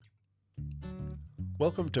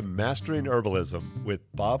Welcome to Mastering Herbalism with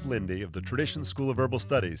Bob Lindy of the Tradition School of Herbal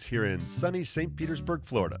Studies here in sunny St. Petersburg,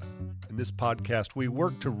 Florida. In this podcast, we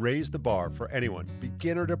work to raise the bar for anyone,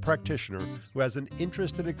 beginner to practitioner, who has an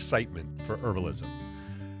interest and excitement for herbalism.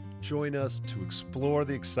 Join us to explore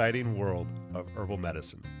the exciting world of herbal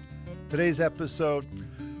medicine. Today's episode,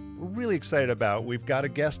 we're really excited about. We've got a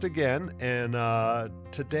guest again, and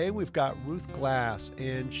today we've got Ruth Glass,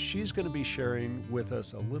 and she's going to be sharing with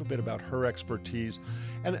us a little bit about her expertise.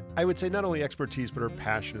 And I would say not only expertise, but her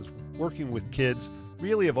passion is working with kids,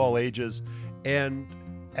 really of all ages. And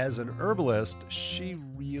as an herbalist, she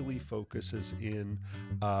really focuses in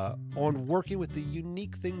on working with the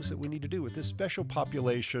unique things that we need to do with this special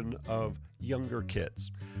population of younger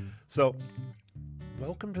kids. So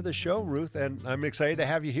welcome to the show, Ruth, and I'm excited to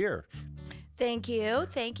have you here. Thank you.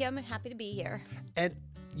 I'm happy to be here. And,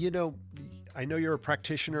 you know, I know you're a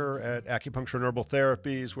practitioner at Acupuncture and Herbal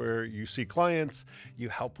Therapies where you see clients, you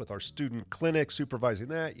help with our student clinic, supervising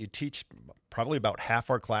that. You teach probably about half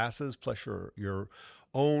our classes, plus your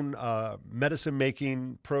own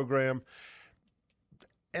medicine-making program.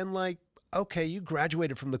 And okay, you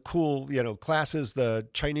graduated from the cool, classes, the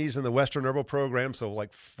Chinese and the Western Herbal program. So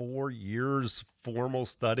 4 years formal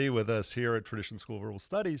study with us here at Tradition School of Herbal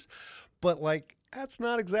Studies. But that's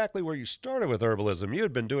not exactly where you started with herbalism. You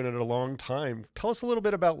had been doing it a long time. Tell us a little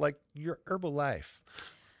bit about your herbal life.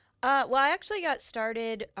 Well, I actually got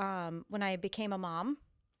started when I became a mom.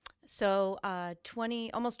 So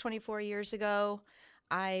almost 24 years ago,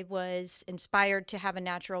 I was inspired to have a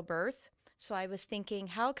natural birth. So I was thinking,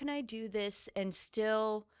 how can I do this and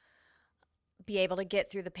still be able to get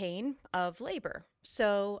through the pain of labor?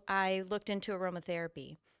 So I looked into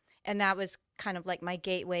aromatherapy, and that was kind of like my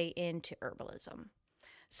gateway into herbalism.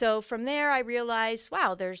 So from there, I realized,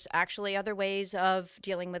 wow, there's actually other ways of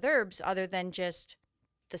dealing with herbs other than just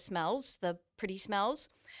the smells, the pretty smells.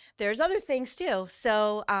 There's other things too.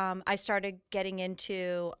 So I started getting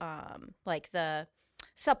into the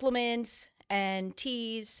supplements and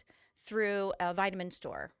teas through a vitamin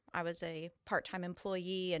store. I was a part-time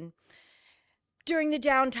employee, and during the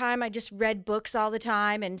downtime, I just read books all the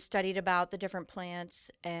time and studied about the different plants.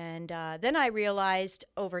 And then I realized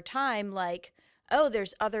over time,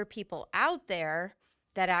 there's other people out there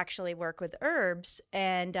that actually work with herbs,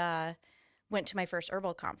 and went to my first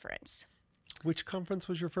herbal conference. Which conference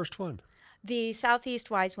was your first one? The Southeast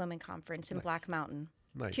Wise Women Conference in Nice. Black Mountain,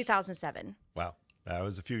 Nice. 2007. Wow. That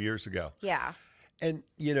was a few years ago. Yeah. And,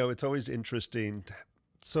 it's always interesting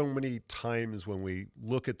so many times when we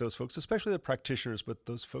look at those folks, especially the practitioners, but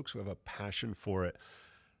those folks who have a passion for it.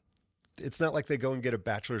 It's not like they go and get a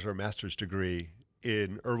bachelor's or master's degree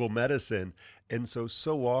in herbal medicine. And so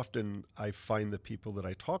often I find the people that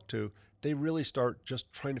I talk to, they really start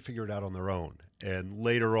just trying to figure it out on their own. And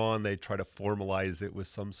later on, they try to formalize it with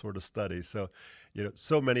some sort of study. So,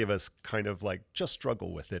 so many of us kind of just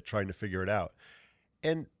struggle with it, trying to figure it out.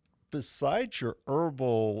 And besides your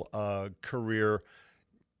herbal career,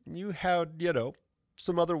 you had,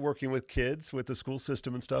 some other working with kids with the school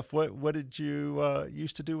system and stuff. What did you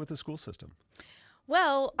used to do with the school system?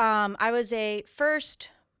 Well, I was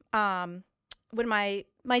when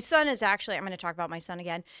my son is actually, I'm going to talk about my son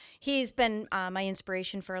again. He's been my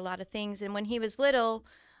inspiration for a lot of things. And when he was little,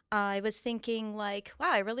 I was thinking wow,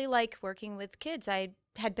 I really like working with kids. I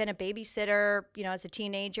had been a babysitter, as a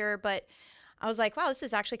teenager, but I was like, wow, this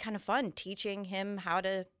is actually kind of fun teaching him how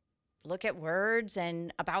to look at words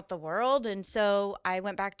and about the world. And so I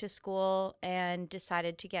went back to school and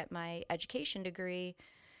decided to get my education degree,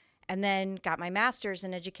 and then got my master's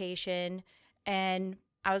in education. And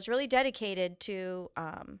I was really dedicated to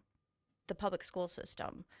the public school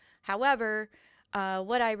system. However,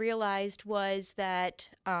 what I realized was that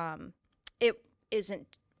it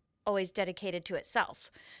isn't always dedicated to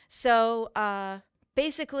itself. So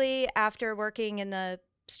basically, after working in the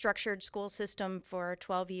structured school system for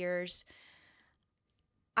 12 years,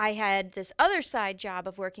 I had this other side job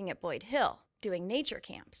of working at Boyd Hill doing nature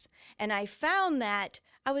camps. And I found that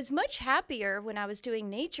I was much happier when I was doing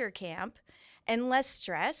nature camp and less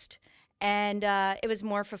stressed, and it was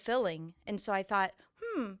more fulfilling. And so I thought,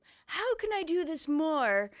 how can I do this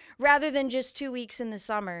more rather than just 2 weeks in the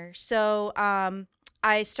summer? So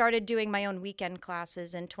I started doing my own weekend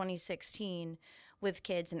classes in 2016 with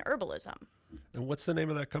kids in herbalism. And what's the name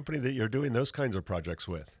of that company that you're doing those kinds of projects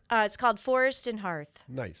with? It's called Forest and Hearth.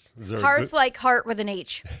 Nice. Is there Hearth like heart with an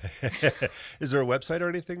H. Is there a website or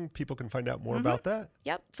anything people can find out more about that?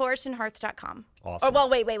 Yep, forestandhearth.com. Awesome. Oh, well,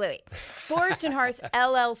 wait.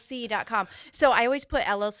 Forestandhearthllc.com. So I always put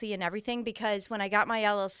LLC in everything because when I got my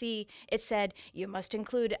LLC, it said you must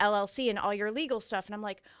include LLC in all your legal stuff. And I'm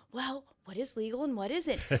like, well, what is legal and what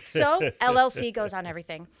isn't? So LLC goes on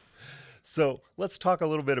everything. So let's talk a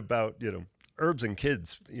little bit about, herbs and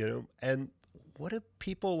kids, and what do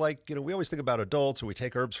people like, we always think about adults and we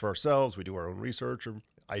take herbs for ourselves. We do our own research or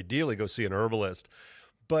ideally go see an herbalist.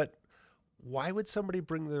 But why would somebody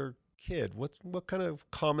bring their kid? What kind of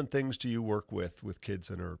common things do you work with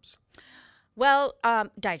kids and herbs? Well,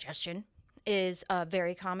 digestion is a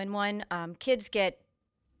very common one. Kids get,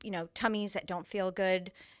 tummies that don't feel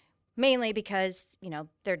good, mainly because,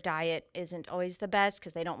 their diet isn't always the best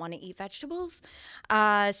because they don't want to eat vegetables.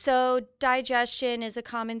 So digestion is a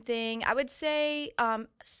common thing. I would say,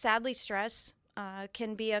 sadly, stress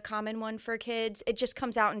can be a common one for kids. It just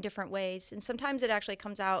comes out in different ways. And sometimes it actually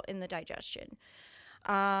comes out in the digestion.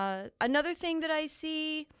 Another thing that I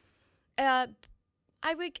see, I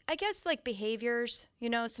guess like behaviors,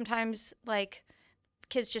 sometimes like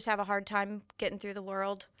kids just have a hard time getting through the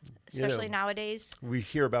world, especially nowadays. We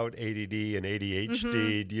hear about ADD and ADHD.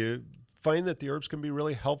 Mm-hmm. Do you find that the herbs can be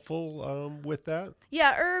really helpful with that?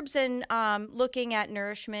 Yeah, herbs and looking at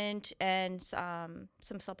nourishment and some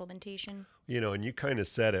supplementation. And you kind of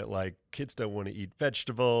said it, like kids don't want to eat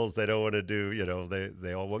vegetables. They don't want to do,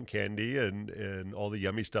 they all want candy and all the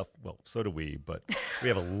yummy stuff. Well, so do we, but we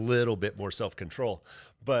have a little bit more self-control.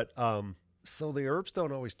 But so the herbs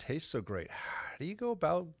don't always taste so great. How do you go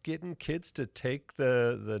about getting kids to take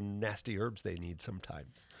the nasty herbs they need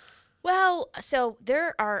sometimes? Well, so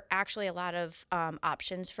there are actually a lot of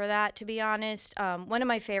options for that, to be honest. One of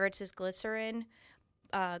my favorites is glycerin.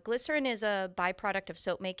 Glycerin is a byproduct of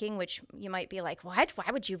soap making, which you might be like, what?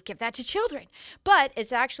 Why would you give that to children? But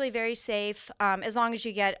it's actually very safe as long as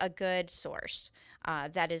you get a good source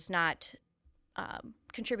that is not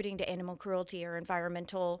contributing to animal cruelty or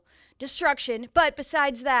environmental destruction. But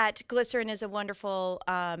besides that, glycerin is a wonderful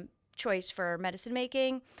choice for medicine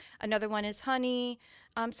making. Another one is honey.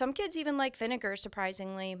 Some kids even like vinegar,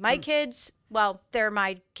 surprisingly. My kids, well, they're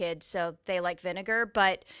my kids, so they like vinegar.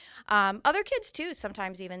 But other kids, too,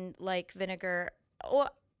 sometimes even like vinegar. Or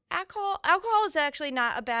alcohol is actually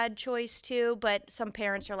not a bad choice, too. But some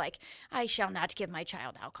parents are like, I shall not give my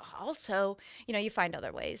child alcohol. So, you find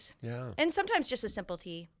other ways. Yeah. And sometimes just a simple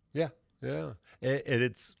tea. Yeah, yeah. And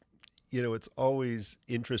it's, it's always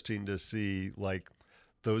interesting to see, like,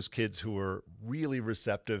 those kids who are really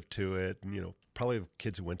receptive to it, and, probably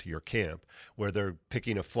kids who went to your camp where they're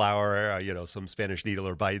picking a flower, some Spanish needle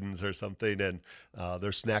or Bidens or something, and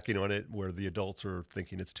they're snacking on it where the adults are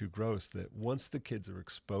thinking it's too gross, that once the kids are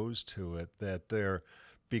exposed to it, that they're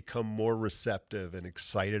become more receptive and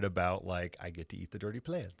excited about, like, I get to eat the dirty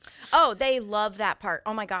plants. Oh, they love that part.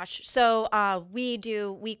 Oh my gosh. So we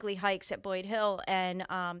do weekly hikes at Boyd Hill, and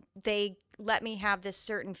they let me have this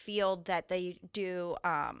certain field that they do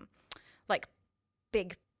like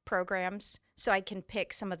big programs, so I can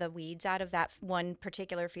pick some of the weeds out of that one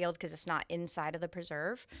particular field because it's not inside of the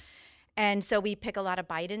preserve. And so we pick a lot of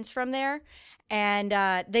Bidens from there, and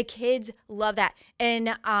the kids love that. And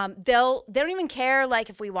they don't even care, like,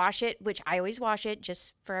 if we wash it, which I always wash it,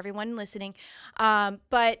 just for everyone listening.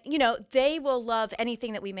 But they will love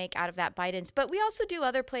anything that we make out of that Bidens. But we also do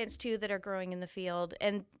other plants too that are growing in the field,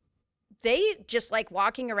 and they just like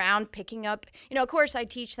walking around picking up. Of course, I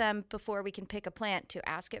teach them before we can pick a plant to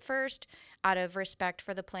ask it first, out of respect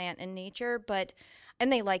for the plant and nature.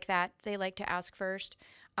 And they like that. They like to ask first.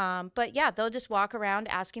 But yeah, they'll just walk around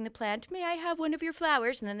asking the plant, may I have one of your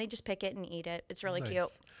flowers? And then they just pick it and eat it. It's really cute.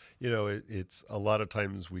 It's a lot of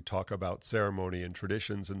times we talk about ceremony and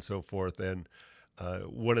traditions and so forth. And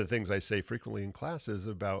one of the things I say frequently in class is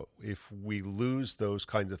about if we lose those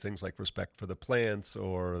kinds of things like respect for the plants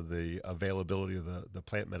or the availability of the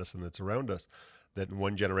plant medicine that's around us, that in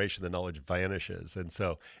one generation the knowledge vanishes. And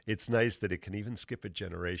so it's nice that it can even skip a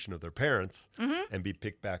generation of their parents and be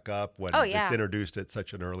picked back up when it's introduced at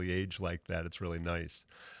such an early age like that. It's really nice.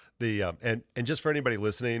 And just for anybody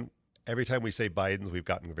listening, every time we say Bidens, we've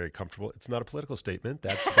gotten very comfortable. It's not a political statement.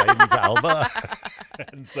 That's Bidens alba.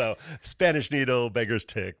 And so Spanish needle, beggar's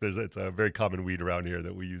tick, it's a very common weed around here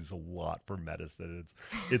that we use a lot for medicine.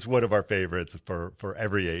 It's one of our favorites for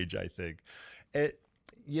every age, I think.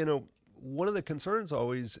 One of the concerns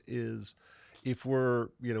always is if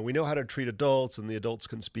we know how to treat adults and the adults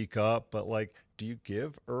can speak up, but like, do you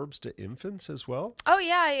give herbs to infants as well? Oh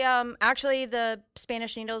yeah, actually the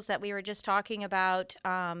Spanish needles that we were just talking about,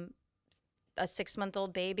 a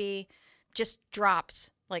 6-month-old baby, just drops,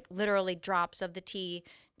 like literally drops of the tea,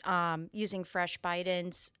 using fresh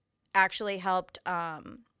Bidens, actually helped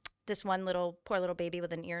this one poor little baby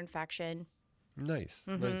with an ear infection. Nice,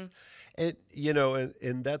 Mm-hmm. nice. And, you know,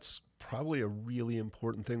 and that's probably a really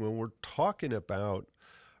important thing when we're talking about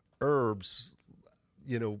herbs.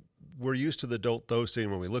 You know, we're used to the adult dosing.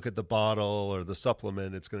 When we look at the bottle or the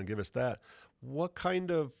supplement, it's going to give us that. What kind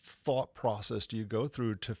of thought process do you go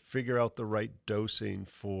through to figure out the right dosing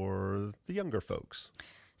for the younger folks?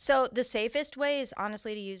 So the safest way is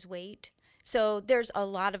honestly to use weight. So there's a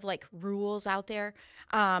lot of like rules out there.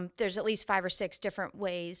 There's at least 5 or 6 different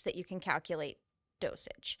ways that you can calculate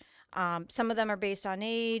dosage. Some of them are based on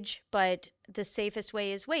age, but the safest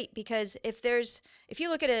way is weight, because if you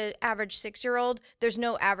look at an average 6-year-old, there's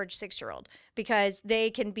no average 6-year-old, because they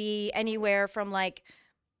can be anywhere from like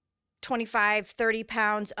 25, 30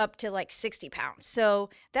 pounds up to like 60 pounds. So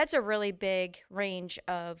that's a really big range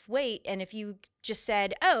of weight. And if you just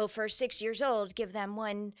said, oh, for 6 years old, give them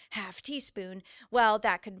 1/2 teaspoon, well,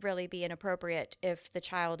 that could really be inappropriate if the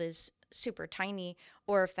child is super tiny,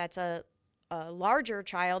 or if that's a larger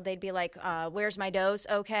child, they'd be like, where's my dose?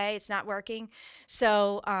 Okay, it's not working.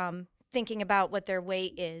 So thinking about what their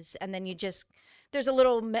weight is, and then there's a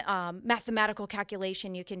little mathematical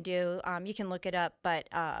calculation you can do. You can look it up, but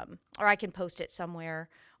or I can post it somewhere,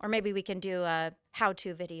 or maybe we can do a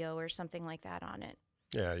how-to video or something like that on it.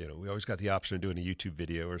 Yeah, you know, we always got the option of doing a YouTube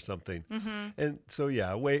video or something. Mm-hmm. And so,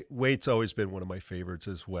 yeah, weight's always been one of my favorites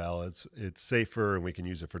as well. It's safer, and we can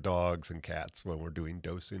use it for dogs and cats when we're doing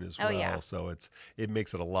dosing as well. Yeah. So it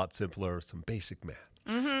makes it a lot simpler, some basic math.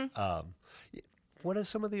 Mm-hmm. What are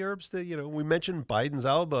some of the herbs that, we mentioned Biden's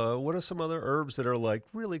alba. What are some other herbs that are like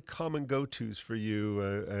really common go-tos for you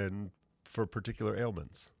and for particular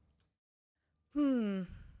ailments?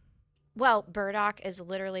 Well, burdock is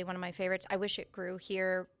literally one of my favorites. I wish it grew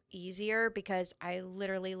here easier, because I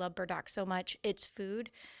literally love burdock so much. It's food,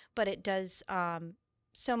 but it does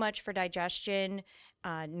so much for digestion,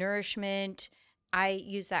 nourishment. I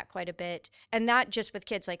use that quite a bit. And not just with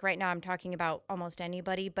kids. Like right now I'm talking about almost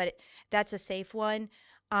anybody, but that's a safe one.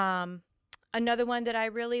 Another one that I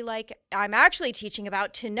really like, I'm actually teaching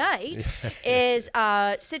about tonight, is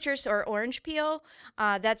citrus or orange peel.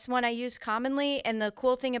 That's one I use commonly. And the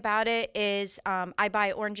cool thing about it is I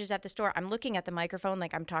buy oranges at the store. I'm looking at the microphone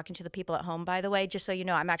like I'm talking to the people at home, by the way, just so you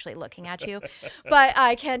know, I'm actually looking at you. But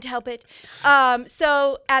I can't help it.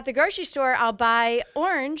 So at the grocery store, I'll buy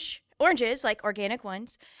oranges, like organic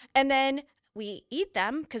ones, and then we eat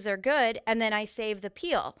them because they're good, and then I save the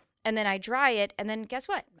peel. And then I dry it, and then guess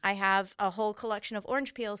what? I have a whole collection of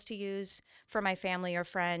orange peels to use for my family or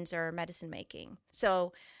friends or medicine making.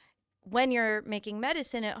 So when you're making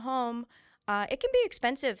medicine at home, it can be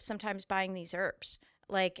expensive sometimes buying these herbs,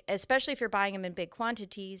 like especially if you're buying them in big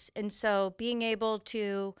quantities. And so being able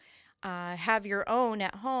to have your own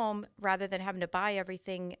at home rather than having to buy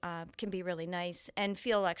everything can be really nice and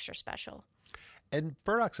feel extra special. And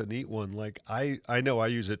burdock's a neat one. Like I know I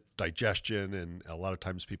use it digestion, and a lot of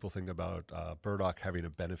times people think about burdock having a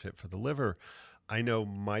benefit for the liver. I know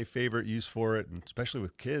my favorite use for it, and especially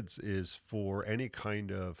with kids, is for any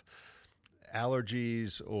kind of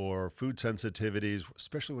allergies or food sensitivities,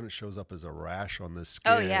 especially when it shows up as a rash on the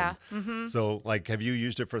skin. Oh, yeah. Mm-hmm. So, like, have you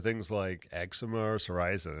used it for things like eczema or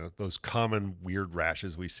psoriasis, those common weird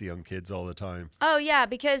rashes we see on kids all the time? Oh, yeah,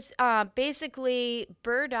 because basically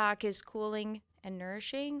burdock is cooling and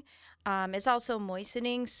nourishing. It's also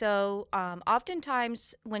moistening. So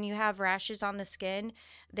oftentimes when you have rashes on the skin,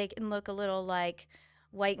 they can look a little like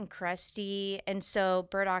white and crusty. And so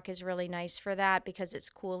burdock is really nice for that, because it's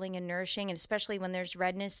cooling and nourishing. And especially when there's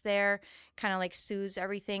redness there, kind of like soothes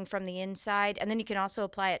everything from the inside. And then you can also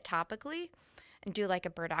apply it topically and do like a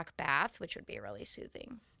burdock bath, which would be really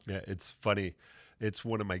soothing. Yeah, it's funny. It's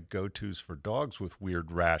one of my go-tos for dogs with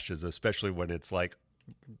weird rashes, especially when it's like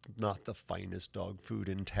not the finest dog food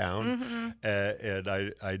in town. Mm-hmm.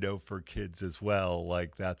 And I know for kids as well,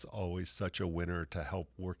 like that's always such a winner to help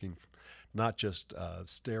working, not just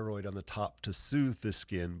steroid on the top to soothe the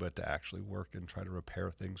skin, but to actually work and try to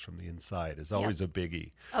repair things from the inside is always a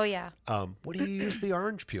biggie. Oh, yeah. What do you use the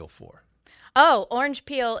orange peel for? Oh, orange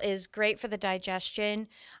peel is great for the digestion.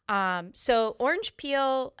 So orange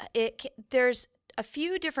peel, there's a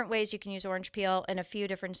few different ways you can use orange peel and a few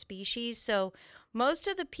different species. So most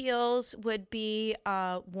of the peels would be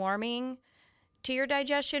warming to your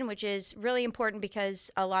digestion, which is really important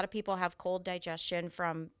because a lot of people have cold digestion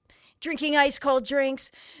from drinking ice cold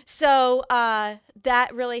drinks. So that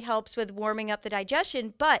really helps with warming up the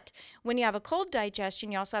digestion. But when you have a cold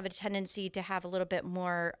digestion, you also have a tendency to have a little bit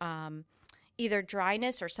more either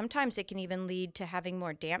dryness, or sometimes it can even lead to having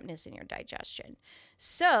more dampness in your digestion.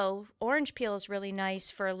 So orange peel is really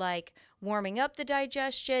nice for like warming up the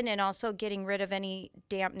digestion and also getting rid of any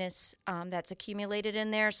dampness that's accumulated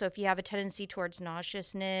in there. So if you have a tendency towards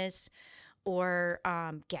nauseousness or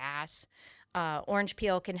gas, orange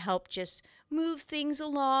peel can help just move things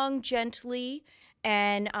along gently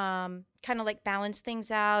and kind of like balance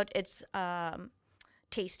things out. It's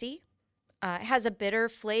tasty. It has a bitter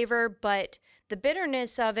flavor, but the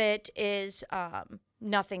bitterness of it is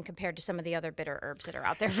nothing compared to some of the other bitter herbs that are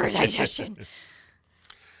out there for digestion.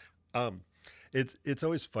 It's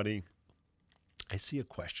always funny. I see a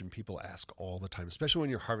question people ask all the time, especially when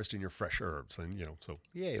you're harvesting your fresh herbs. And, so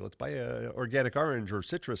yay, let's buy a organic orange, or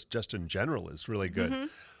citrus just in general is really good. Mm-hmm.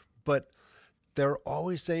 But they're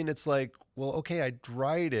always saying it's like, well, okay, I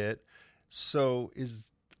dried it. So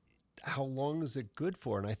how long is it good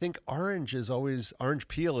for? And I think orange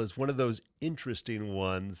peel is one of those interesting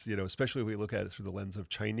ones, especially if we look at it through the lens of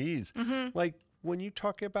Chinese. Mm-hmm. Like when you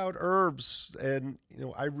talk about herbs, and,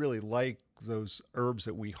 I really like those herbs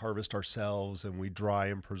that we harvest ourselves and we dry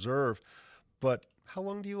and preserve. But how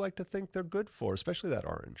long do you like to think they're good for, especially that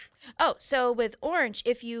orange? Oh, so with orange,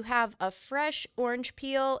 if you have a fresh orange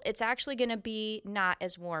peel, it's actually going to be not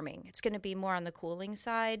as warming. It's going to be more on the cooling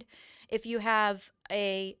side. If you have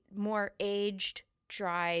a more aged,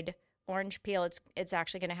 dried orange peel, it's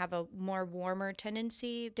actually going to have a more warmer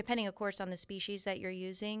tendency, depending, of course, on the species that you're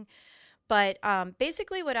using. But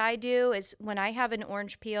basically what I do is when I have an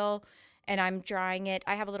orange peel and I'm drying it,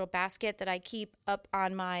 I have a little basket that I keep up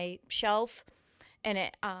on my shelf, and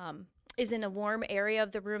it is in a warm area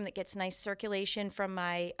of the room that gets nice circulation from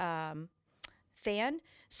my fan.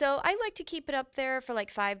 So I like to keep it up there for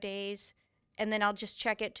like 5 days, and then I'll just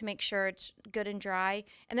check it to make sure it's good and dry.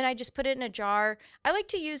 And then I just put it in a jar. I like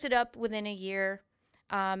to use it up within a year.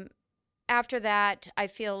 After that, I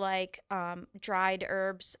feel like dried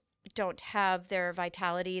herbs don't have their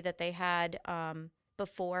vitality that they had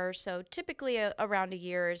before. So typically around a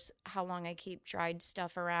year is how long I keep dried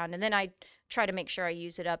stuff around. And then I try to make sure I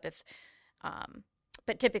use it up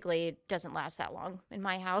but typically it doesn't last that long in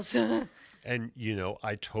my house. And,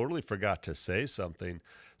 I totally forgot to say something.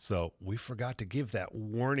 So we forgot to give that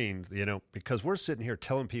warning, because we're sitting here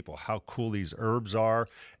telling people how cool these herbs are.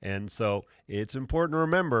 And so it's important to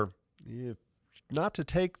remember not to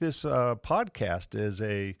take this podcast as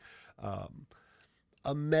a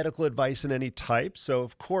medical advice in any type. So,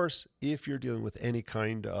 of course, if you're dealing with any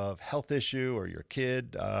kind of health issue, or your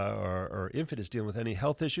kid or infant is dealing with any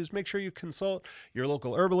health issues, make sure you consult your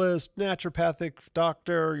local herbalist, naturopathic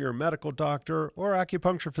doctor, your medical doctor, or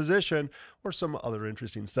acupuncture physician, or some other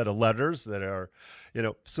interesting set of letters that are,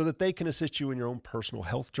 so that they can assist you in your own personal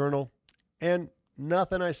health journal. And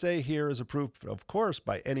nothing I say here is approved, of course,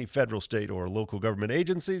 by any federal, state, or local government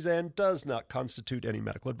agencies, and does not constitute any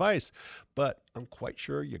medical advice. But I'm quite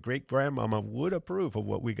sure your great-grandmama would approve of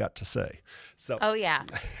what we got to say. So, oh, yeah.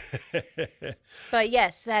 But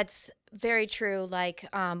yes, that's very true. Like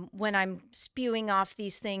when I'm spewing off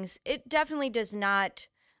these things, it definitely does not,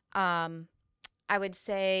 I would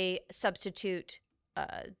say, substitute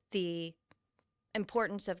the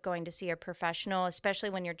importance of going to see a professional,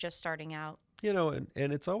 especially when you're just starting out. And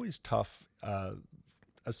it's always tough,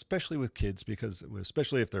 especially with kids, because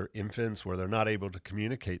especially if they're infants where they're not able to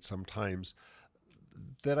communicate sometimes,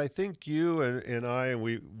 that I think you and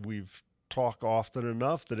we've talked often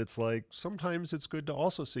enough that it's like sometimes it's good to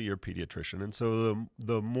also see your pediatrician. And so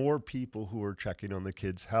the more people who are checking on the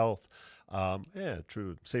kids' health,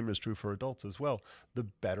 true, same is true for adults as well, the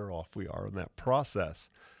better off we are in that process.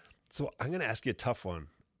 So I'm going to ask you a tough one.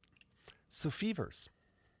 So fevers.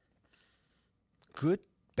 Good,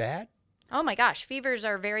 bad? Oh my gosh, fevers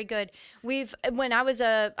are very good. When I was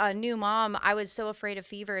a new mom, I was so afraid of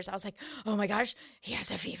fevers. I was like, oh my gosh, he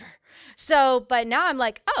has a fever. So, but now I'm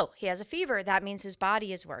like, oh, he has a fever. That means his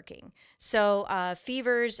body is working. So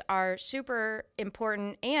fevers are super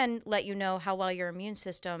important and let you know how well your immune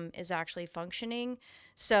system is actually functioning.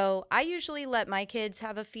 So I usually let my kids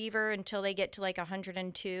have a fever until they get to like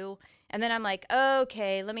 102. And then I'm like,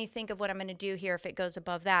 okay, let me think of what I'm going to do here if it goes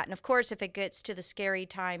above that. And of course, if it gets to the scary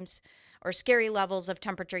times or scary levels of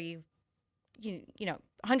temperature, you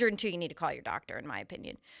 102, you need to call your doctor, in my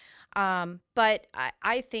opinion. But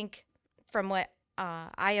I think from what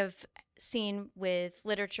I have seen with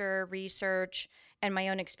literature, research, and my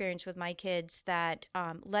own experience with my kids, that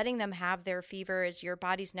letting them have their fever is your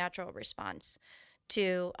body's natural response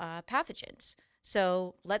to pathogens.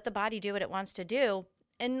 So let the body do what it wants to do,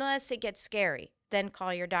 unless it gets scary. Then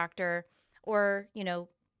call your doctor, or,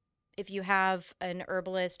 if you have an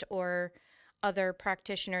herbalist or other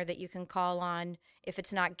practitioner that you can call on, if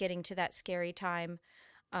it's not getting to that scary time,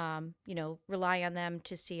 rely on them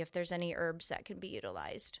to see if there's any herbs that can be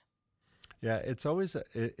utilized. Yeah, it's always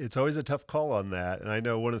a tough call on that. And I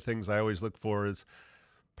know one of the things I always look for is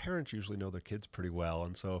parents usually know their kids pretty well.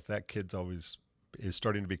 And so if that kid's always is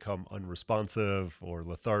starting to become unresponsive or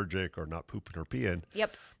lethargic or not pooping or peeing,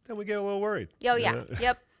 yep, then we get a little worried. Oh, yeah.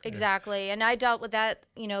 Yep, exactly. And I dealt with that,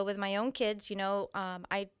 with my own kids.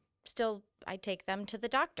 I take them to the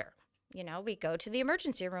doctor. We go to the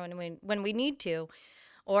emergency room when we need to,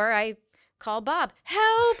 or I call Bob,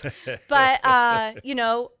 help. But,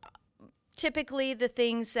 typically the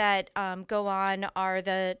things that go on are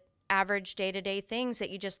the average day-to-day things that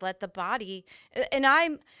you just let the body. And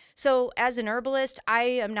so as an herbalist, I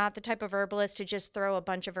am not the type of herbalist to just throw a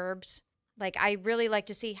bunch of herbs. Like, I really like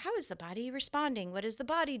to see, how is the body responding? What is the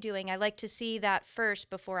body doing? I like to see that first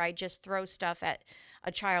before I just throw stuff at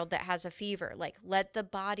a child that has a fever. Like, let the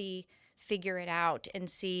body figure it out and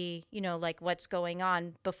see, what's going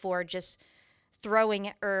on before just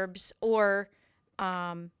throwing herbs or,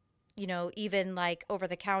 even like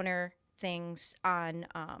over-the-counter things on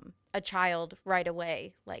a child right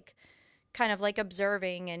away. Like, kind of like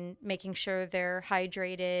observing and making sure they're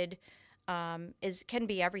hydrated can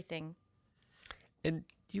be everything. And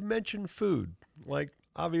you mentioned food, like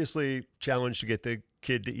obviously challenge to get the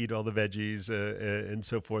kid to eat all the veggies and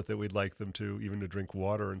so forth that we'd like them to, even to drink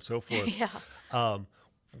water and so forth. Yeah.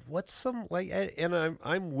 What's some and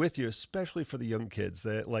I'm with you, especially for the young kids,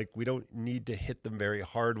 that like we don't need to hit them very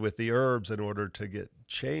hard with the herbs in order to get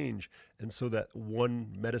change. And so that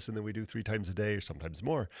one medicine that we do 3 times a day or sometimes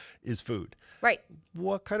more is food. Right.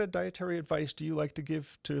 What kind of dietary advice do you like to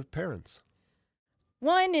give to parents?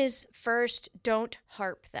 One is, first, don't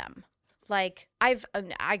harp them. Like, I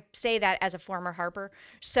say that as a former harper,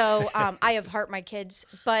 so I have harped my kids,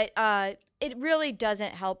 but it really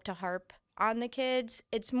doesn't help to harp on the kids.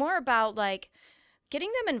 It's more about like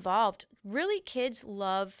getting them involved. Really, kids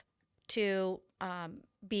love to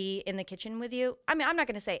be in the kitchen with you. I mean, I'm not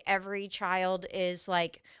going to say every child is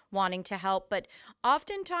like wanting to help, but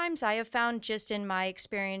oftentimes I have found, just in my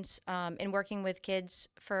experience in working with kids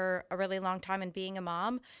for a really long time and being a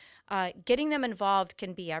mom, getting them involved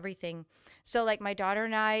can be everything. So like my daughter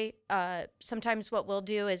and I, sometimes what we'll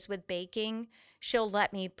do is with baking, she'll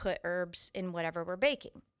let me put herbs in whatever we're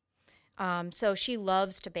baking. So she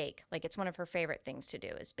loves to bake. Like, it's one of her favorite things to do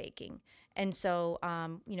is baking. And so,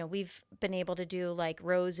 we've been able to do like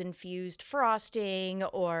rose infused frosting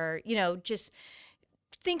or, just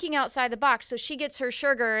thinking outside the box. So she gets her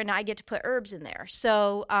sugar and I get to put herbs in there.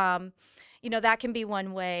 So, that can be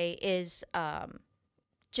one way, is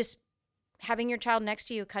just having your child next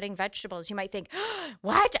to you cutting vegetables. You might think,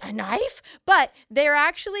 what, a knife? But they're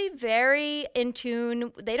actually very in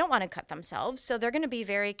tune. They don't want to cut themselves, so they're going to be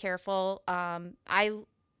very careful.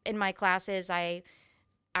 In my classes, I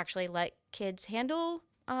actually let kids handle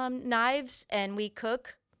knives, and we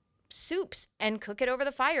cook soups and cook it over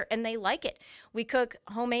the fire, and they like it. We cook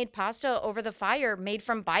homemade pasta over the fire made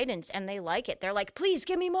from Bidens, and they like it. They're like, please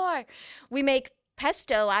give me more. We make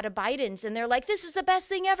pesto out of Bidens, and they're like, this is the best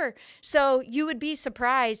thing ever. So you would be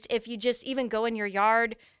surprised if you just even go in your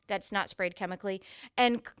yard that's not sprayed chemically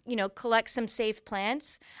and, collect some safe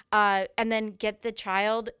plants and then get the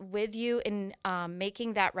child with you in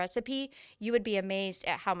making that recipe. You would be amazed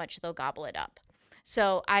at how much they'll gobble it up.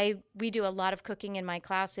 So we do a lot of cooking in my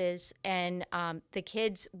classes, and the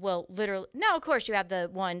kids will literally, now of course you have the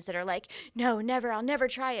ones that are like, no, never, I'll never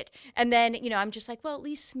try it. And then, I'm just like, well, at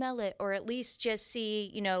least smell it, or at least just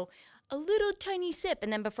see, a little tiny sip.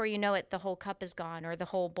 And then before you know it, the whole cup is gone or the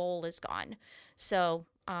whole bowl is gone. So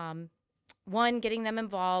 1, getting them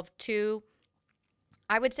involved. 2,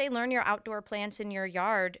 I would say learn your outdoor plants in your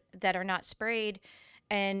yard that are not sprayed,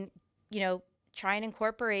 and, try and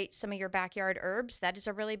incorporate some of your backyard herbs. That is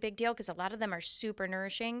a really big deal because a lot of them are super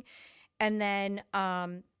nourishing. And then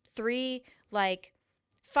 3, like,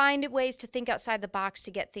 find ways to think outside the box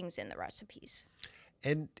to get things in the recipes.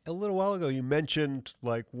 And a little while ago, you mentioned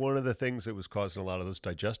like one of the things that was causing a lot of those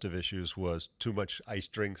digestive issues was too much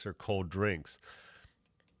iced drinks or cold drinks.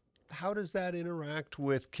 How does that interact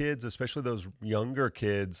with kids, especially those younger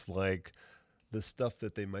kids, like the stuff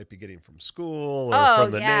that they might be getting from school or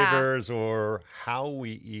from the neighbors, or how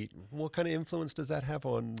we eat? What kind of influence does that have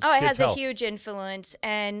on kids' it has health? A huge influence.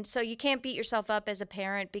 And so you can't beat yourself up as a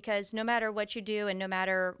parent, because no matter what you do and no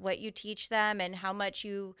matter what you teach them and how much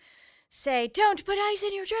you say, don't put ice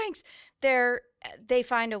in your drinks. They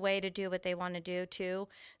find a way to do what they want to do too.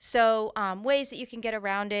 So ways that you can get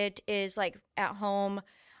around it is like at home,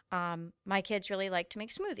 my kids really like to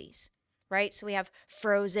make smoothies, right? So we have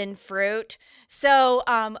frozen fruit. So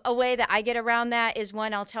a way that I get around that is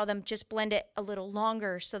one, I'll tell them just blend it a little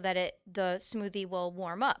longer so that the smoothie will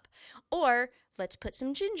warm up. Or let's put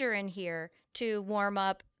some ginger in here to warm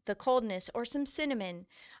up the coldness, or some cinnamon.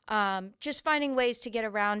 Just finding ways to get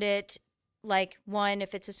around it. Like one,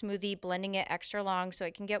 if it's a smoothie, blending it extra long so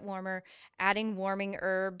it can get warmer, adding warming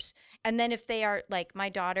herbs. And then if they are like my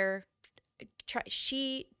daughter,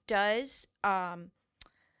 she does, I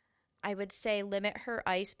would say limit her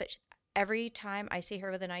ice, but every time I see her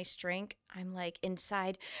with an iced drink, I'm like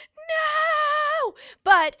inside, no!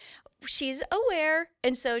 But she's aware,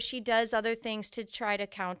 and so she does other things to try to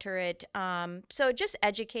counter it. So just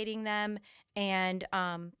educating them and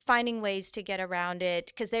finding ways to get around it,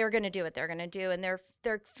 because they are going to do what they're going to do, and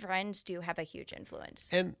their friends do have a huge influence.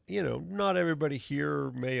 And, not everybody here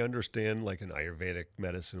may understand like an Ayurvedic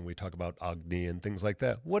medicine. We talk about Agni and things like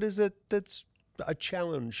that. What is it that's a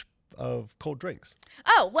challenge of cold drinks?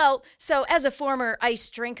 Oh, well, so as a former ice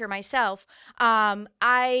drinker myself,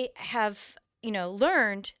 I have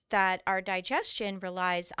learned that our digestion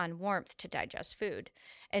relies on warmth to digest food.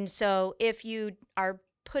 And so if you are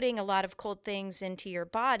putting a lot of cold things into your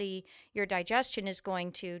body, your digestion is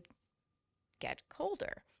going to get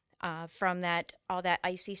colder from all that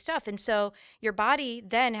icy stuff. And so your body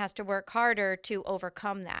then has to work harder to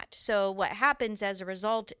overcome that. So what happens as a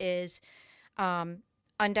result is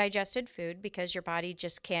undigested food, because your body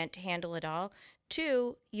just can't handle it all.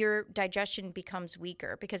 Two, your digestion becomes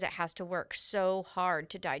weaker because it has to work so hard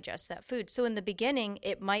to digest that food. So in the beginning,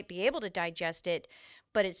 it might be able to digest it,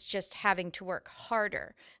 but it's just having to work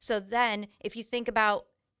harder. So then if you think about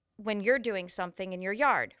when you're doing something in your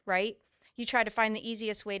yard, right? You try to find the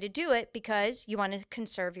easiest way to do it because you want to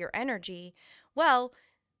conserve your energy. Well,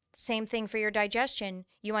 same thing for your digestion.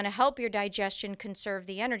 You want to help your digestion conserve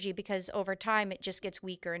the energy, because over time it just gets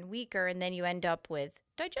weaker and weaker, and then you end up with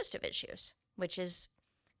digestive issues, which is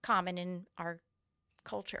common in our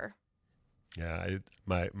culture. Yeah,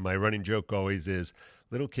 my running joke always is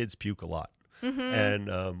little kids puke a lot. Mm-hmm. And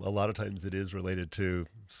a lot of times it is related to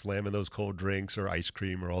slamming those cold drinks or ice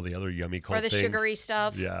cream or all the other yummy cold things. Or the sugary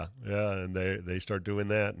stuff. Yeah, and they start doing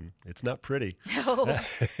that, and it's not pretty. No.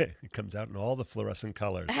 It comes out in all the fluorescent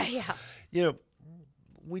colors. Yeah.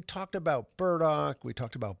 We talked about burdock, we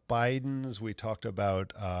talked about Biden's, we talked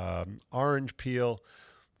about orange peel.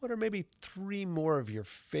 What are maybe 3 more of your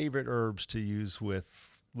favorite herbs to use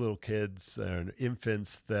with little kids and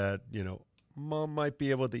infants that, mom might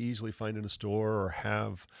be able to easily find in a store or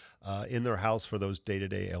have in their house for those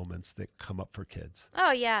day-to-day ailments that come up for kids?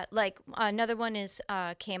 Oh, yeah. Like another one is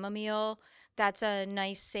chamomile. That's a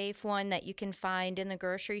nice, safe one that you can find in the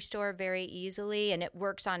grocery store very easily, and it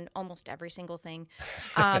works on almost every single thing.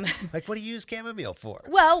 Like, what do you use chamomile for?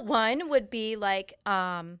 Well, one would be like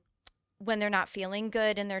when they're not feeling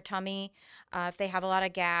good in their tummy, if they have a lot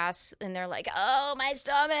of gas and they're like, oh, my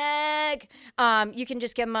stomach, you can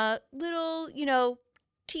just give them a little,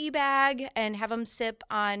 tea bag and have them sip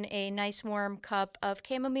on a nice warm cup of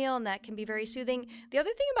chamomile, and that can be very soothing. The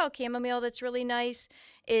other thing about chamomile that's really nice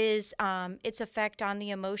is its effect on the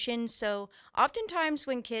emotions. So oftentimes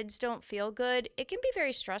when kids don't feel good, it can be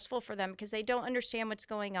very stressful for them because they don't understand what's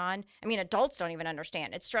going on. I mean, adults don't even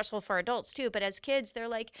understand. It's stressful for adults too, but as kids, they're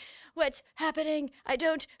like, what's happening? I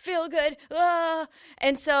don't feel good. Ah!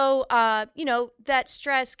 And so, that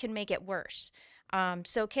stress can make it worse.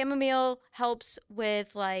 So chamomile helps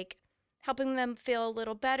with helping them feel a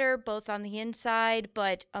little better, both on the inside,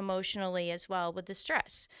 but emotionally as well with the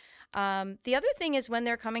stress. The other thing is when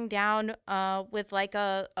they're coming down with like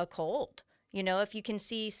a cold, if you can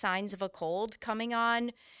see signs of a cold coming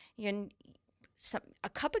on, a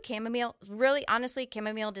cup of chamomile, really, honestly,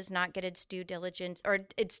 chamomile does not get its due diligence or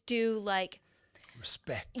its due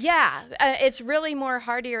respect. Yeah, it's really more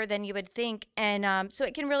hardier than you would think. And so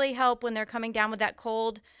it can really help when they're coming down with that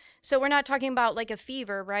cold. So we're not talking about like a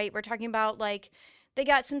fever, right? We're talking about they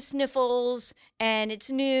got some sniffles and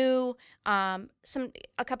it's new. A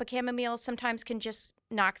cup of chamomile sometimes can just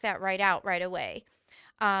knock that right out right away.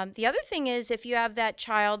 The other thing is if you have that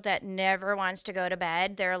child that never wants to go to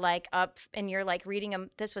bed, they're up and you're reading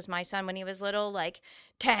them. This was my son when he was little,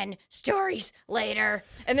 10 stories later,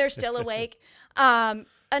 and they're still awake.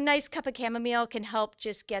 A nice cup of chamomile can help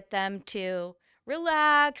just get them to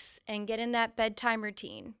relax and get in that bedtime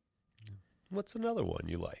routine. What's another one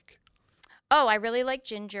you like? Oh, I really like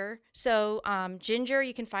ginger. So ginger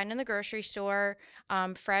you can find in the grocery store,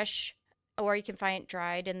 fresh, or you can find it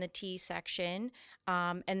dried in the tea section.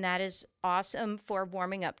 And that is awesome for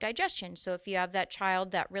warming up digestion. So if you have that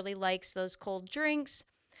child that really likes those cold drinks,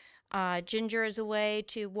 ginger is a way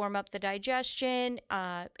to warm up the digestion.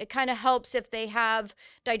 It kind of helps if they have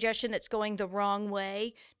digestion that's going the wrong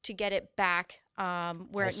way to get it back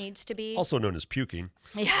where it needs to be. Also known as puking.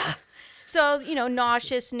 Yeah. So,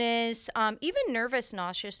 nauseousness, even nervous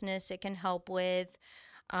nauseousness, it can help with.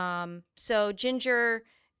 So ginger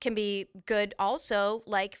can be good also,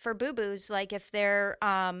 like for boo-boos, like if they're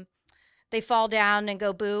they fall down and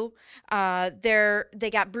go boo, they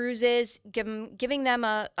got bruises, giving them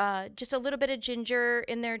just a little bit of ginger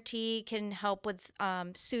in their tea can help with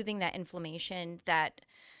soothing that inflammation that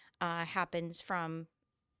happens from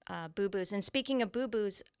boo-boos. And speaking of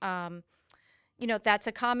boo-boos, that's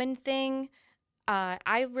a common thing.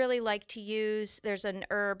 I really like to use, there's an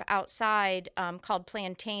herb outside called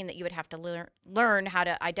plantain that you would have to learn how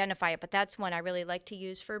to identify it, but that's one I really like to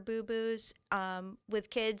use for boo-boos with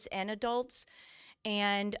kids and adults.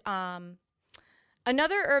 And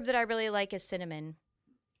another herb that I really like is cinnamon.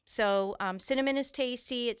 So cinnamon is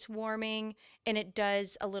tasty, it's warming, and it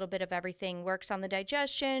does a little bit of everything. Works on the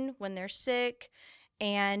digestion when they're sick,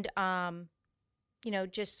 and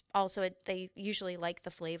just also they usually like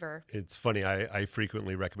the flavor. It's funny. I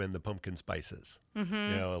frequently recommend the pumpkin spices.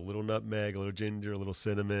 Mm-hmm. A little nutmeg, a little ginger, a little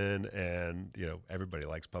cinnamon, and everybody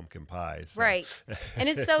likes pumpkin pie. So. Right, and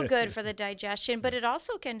it's so good for the digestion. But it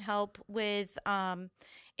also can help with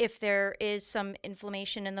if there is some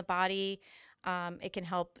inflammation in the body. It can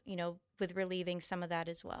help with relieving some of that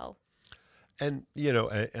as well. And,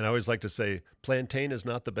 and I always like to say, plantain is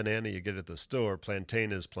not the banana you get at the store.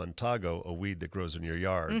 Plantain is plantago, a weed that grows in your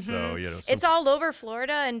yard. Mm-hmm. So, it's all over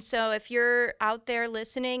Florida. And so if you're out there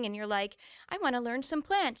listening and you're like, I want to learn some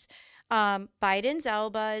plants, Biden's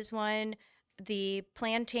alba is one. The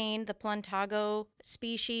plantain, the plantago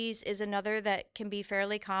species is another that can be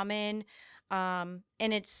fairly common. And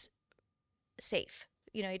it's safe.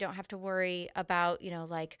 You don't have to worry about,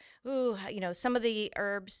 some of the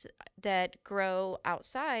herbs that grow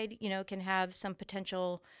outside, can have some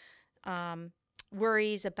potential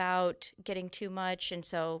worries about getting too much. And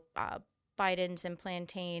so Biden's and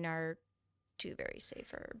plantain are two very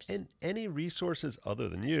safe herbs. And any resources other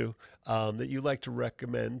than you that you like to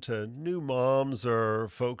recommend to new moms or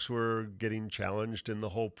folks who are getting challenged in the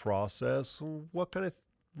whole process? What kind of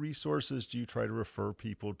resources do you try to refer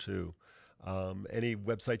people to? Any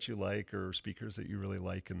websites you like or speakers that you really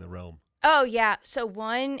like in the realm? Oh, yeah. So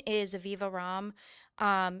one is Aviva Ram.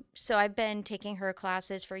 So I've been taking her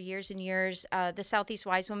classes for years and years. The Southeast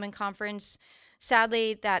Wise Women Conference,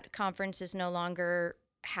 sadly, that conference is no longer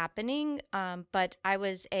happening. But I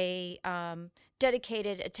was a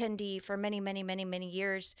dedicated attendee for many, many, many, many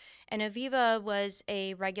years. And Aviva was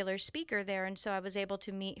a regular speaker there. And so I was able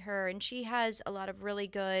to meet her. And she has a lot of really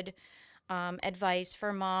good advice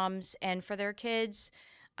for moms and for their kids.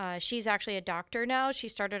 She's actually a doctor now. She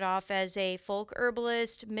started off as a folk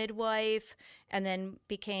herbalist, midwife, and then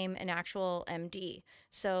became an actual MD.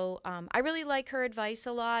 So I really like her advice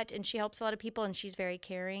a lot, and she helps a lot of people, and she's very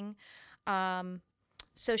caring.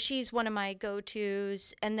 So she's one of my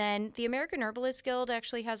go-tos. And then the American Herbalist Guild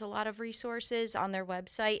actually has a lot of resources on their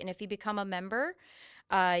website, and if you become a member,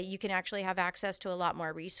 you can actually have access to a lot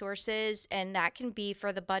more resources, and that can be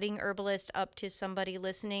for the budding herbalist up to somebody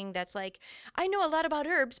listening that's like, I know a lot about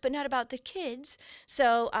herbs, but not about the kids.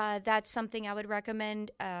 So that's something I would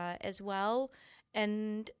recommend as well.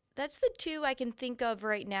 And that's the two I can think of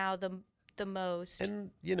right now the most.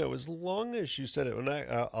 And, as long as you said it, and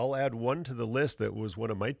I'll add one to the list that was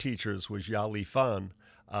one of my teachers was Ya Li Fan.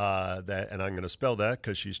 And I'm going to spell that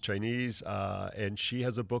because she's Chinese, and she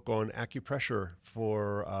has a book on acupressure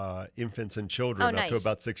for infants and children up to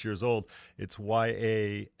about 6 years old. It's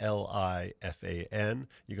YALIFAN.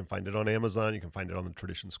 You can find it on Amazon. You can find it on the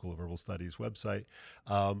Tradition School of Herbal Studies website.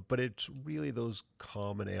 But it's really those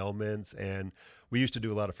common ailments, and we used to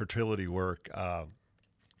do a lot of fertility work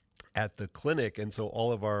at the clinic, and so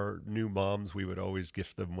all of our new moms, we would always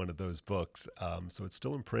gift them one of those books. So it's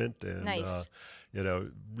still in print, and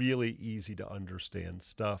really easy to understand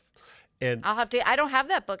stuff. And I don't have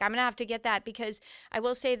that book. I'm gonna have to get that, because I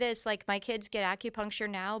will say this: like, my kids get acupuncture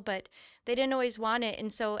now, but they didn't always want it,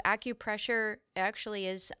 and so acupressure actually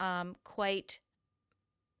is quite.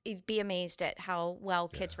 You'd be amazed at how well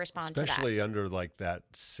kids respond to that. Especially under like that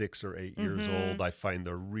 6 or 8 years old, I find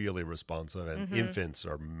they're really responsive, and infants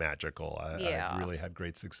are magical. I really had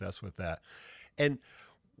great success with that. And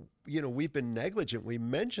we've been negligent. We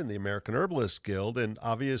mentioned the American Herbalist Guild, and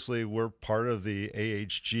obviously we're part of the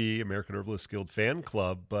AHG, American Herbalist Guild fan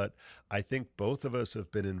club, but I think both of us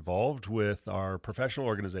have been involved with our professional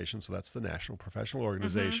organization. So that's the National Professional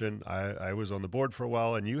Organization. I was on the board for a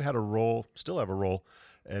while, and you had a role, still have a role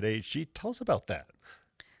at AHG. Tell us about that.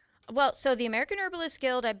 Well, so the American Herbalist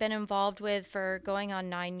Guild I've been involved with for going on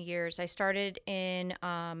 9 years. I started in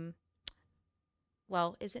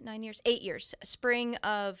is it 9 years? 8 years, spring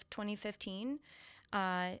of 2015.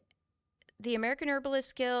 The American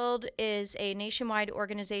Herbalist Guild is a nationwide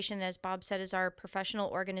organization, as Bob said, is our professional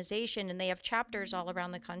organization, and they have chapters all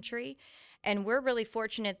around the country. And we're really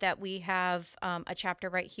fortunate that we have a chapter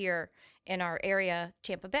right here in our area,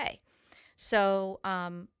 Tampa Bay. So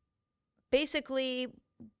basically,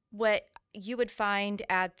 what you would find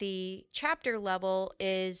at the chapter level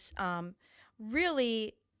is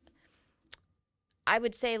really, I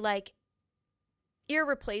would say, like,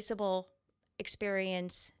 irreplaceable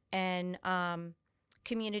experience and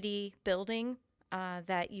community building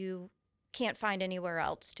that you can't find anywhere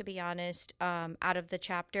else, to be honest, out of the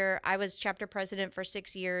chapter. I was chapter president for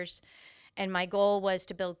 6 years, and my goal was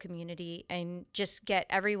to build community and just get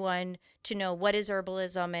everyone to know what is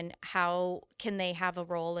herbalism and how can they have a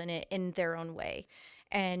role in it in their own way.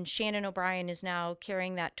 And Shannon O'Brien is now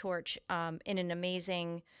carrying that torch in an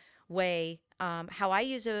amazing way. How I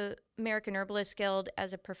use a American Herbalist Guild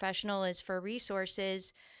as a professional is for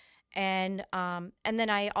resources, and then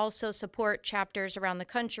I also support chapters around the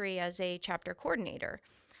country as a chapter coordinator.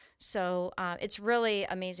 So it's really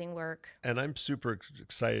amazing work. And I'm super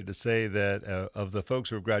excited to say that of the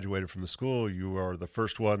folks who have graduated from the school, you are the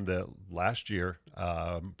first one that last year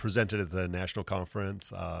presented at the national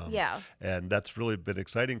conference. And that's really been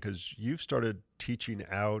exciting because you've started teaching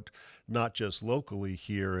out not just locally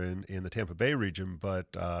here in the Tampa Bay region, but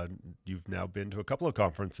you've now been to a couple of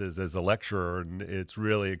conferences as a lecturer, and it's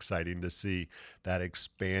really exciting to see that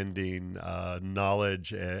expanding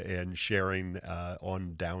knowledge and sharing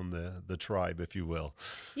on down the tribe, if you will.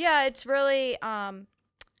 Yeah, it's really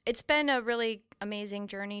it's been a really amazing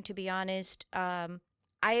journey, to be honest.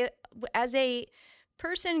 I, as a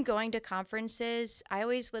person going to conferences, I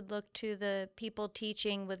always would look to the people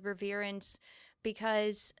teaching with reverence,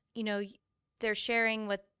 because, they're sharing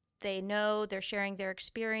what they know, they're sharing their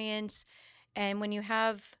experience. And when you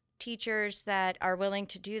have teachers that are willing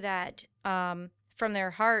to do that from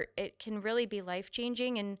their heart, it can really be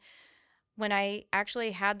life-changing. And when I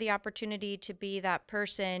actually had the opportunity to be that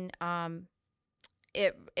person,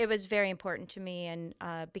 it was very important to me. And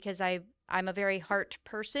because I'm a very heart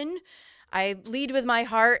person, I lead with my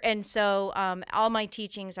heart, and so all my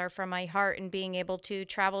teachings are from my heart, and being able to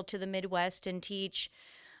travel to the Midwest and teach,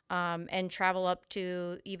 and travel up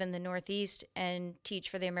to even the Northeast and teach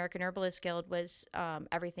for the American Herbalist Guild was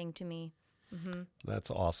everything to me. Mm-hmm.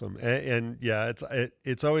 That's awesome. And yeah,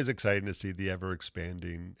 it's always exciting to see the ever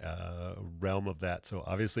expanding realm of that. So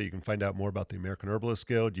obviously you can find out more about the American Herbalist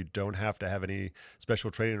Guild. You don't have to have any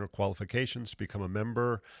special training or qualifications to become a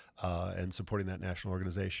member and supporting that national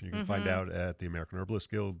organization. You can find out at the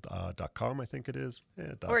AmericanHerbalistGuild.com, I think it is.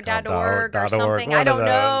 Yeah, or .org or something. I don't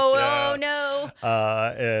know. Yeah. Oh, no.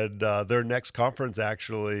 And their next conference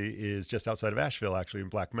actually is just outside of Asheville, actually in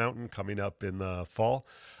Black Mountain, coming up in the fall.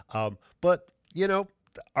 But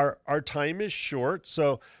our time is short.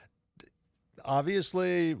 So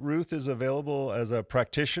obviously Ruth is available as a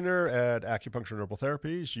practitioner at Acupuncture and Herbal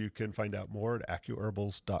Therapies. You can find out more at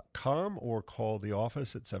acuherbals.com or call the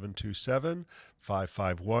office at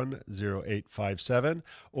 727-551-0857.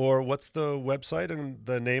 Or what's the website and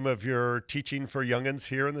the name of your teaching for youngins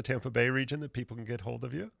here in the Tampa Bay region that people can get hold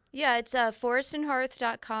of you? Yeah, it's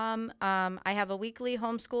forestandhearth.com. I have a weekly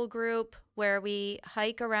homeschool group where we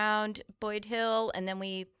hike around Boyd Hill, and then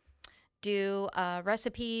we do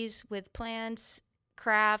recipes with plants,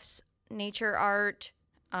 crafts, nature art,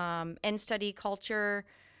 and study culture,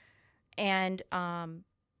 and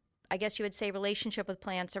I guess you would say relationship with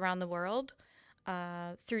plants around the world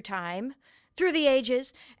through time, through the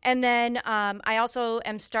ages. And then I also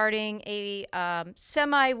am starting a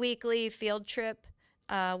semi-weekly field trip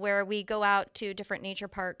where we go out to different nature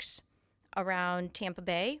parks around Tampa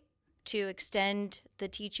Bay to extend the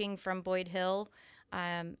teaching from Boyd Hill.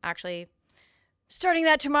 Actually starting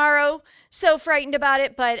that tomorrow. So frightened about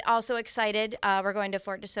it, but also excited. We're going to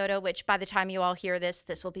Fort DeSoto, which by the time you all hear this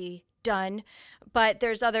will be done. But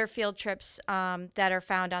there's other field trips that are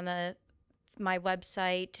found on my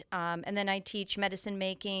website. And then I teach medicine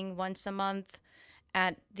making once a month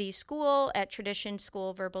at the school, at Tradition School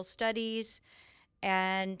of Herbal Studies.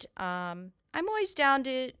 And I'm always down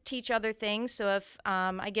to teach other things. So if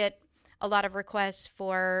I get a lot of requests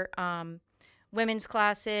for women's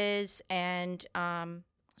classes, and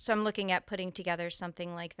so I'm looking at putting together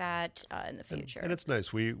something like that in the future. And it's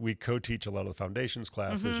nice. We co-teach a lot of the foundations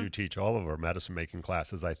classes. You teach all of our medicine making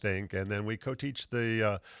classes, I think. And then we co-teach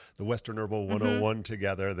the Western Herbal 101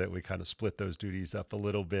 together, that we kind of split those duties up a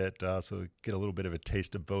little bit, so we get a little bit of a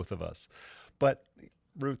taste of both of us. But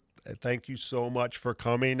Ruth, thank you so much for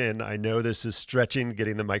coming. And I know this is stretching,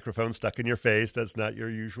 getting the microphone stuck in your face. That's not your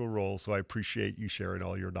usual role. So I appreciate you sharing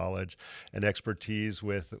all your knowledge and expertise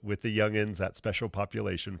with the youngins, that special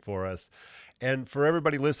population for us. And for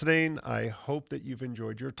everybody listening, I hope that you've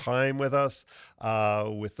enjoyed your time with us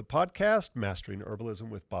with the podcast, Mastering Herbalism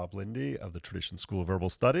with Bob Lindy of the Tradition School of Herbal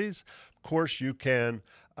Studies. Of course, you can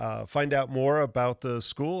find out more about the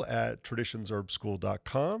school at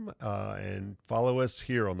traditionsherbschool.com and follow us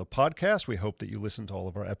here on the podcast. We hope that you listen to all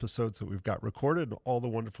of our episodes that we've got recorded and all the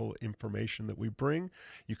wonderful information that we bring.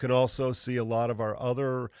 You can also see a lot of our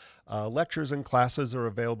other lectures and classes are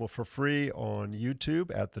available for free on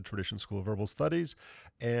YouTube at the Tradition School of Herbal Studies.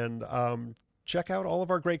 And check out all of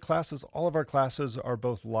our great classes. All of our classes are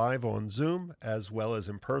both live on Zoom as well as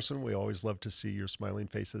in person. We always love to see your smiling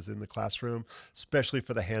faces in the classroom, especially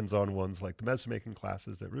for the hands-on ones like the medicine making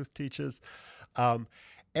classes that Ruth teaches.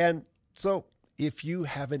 And so if you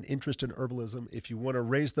have an interest in herbalism, if you want to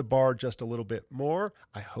raise the bar just a little bit more,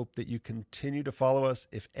 I hope that you continue to follow us.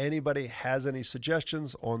 If anybody has any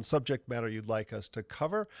suggestions on subject matter you'd like us to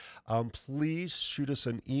cover, please shoot us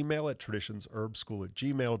an email at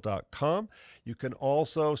traditionsherbschool@gmail.com. You can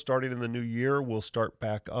also, starting in the new year, we'll start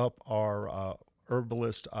back up our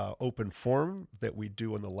Herbalist open forum that we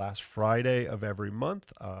do on the last Friday of every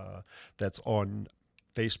month. That's on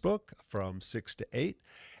Facebook from 6 to 8.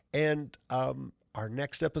 And our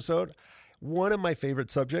next episode, one of my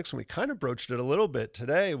favorite subjects, and we kind of broached it a little bit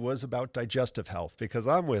today, was about digestive health, because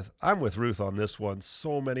I'm with Ruth on this one.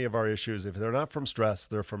 So many of our issues, if they're not from stress,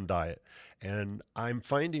 they're from diet. And I'm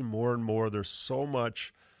finding more and more there's so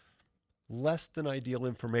much less than ideal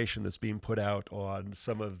information that's being put out on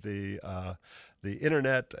some of the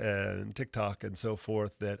internet and TikTok and so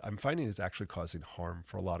forth that I'm finding is actually causing harm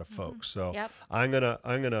for a lot of folks. So I'm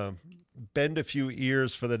gonna bend a few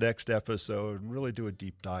ears for the next episode and really do a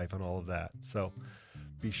deep dive on all of that. So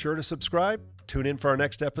be sure to subscribe. Tune in for our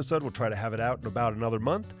next episode. We'll try to have it out in about another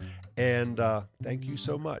month. And thank you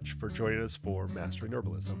so much for joining us for Mastering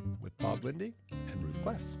Herbalism with Bob Lindy and Ruth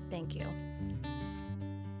Glass. Thank you.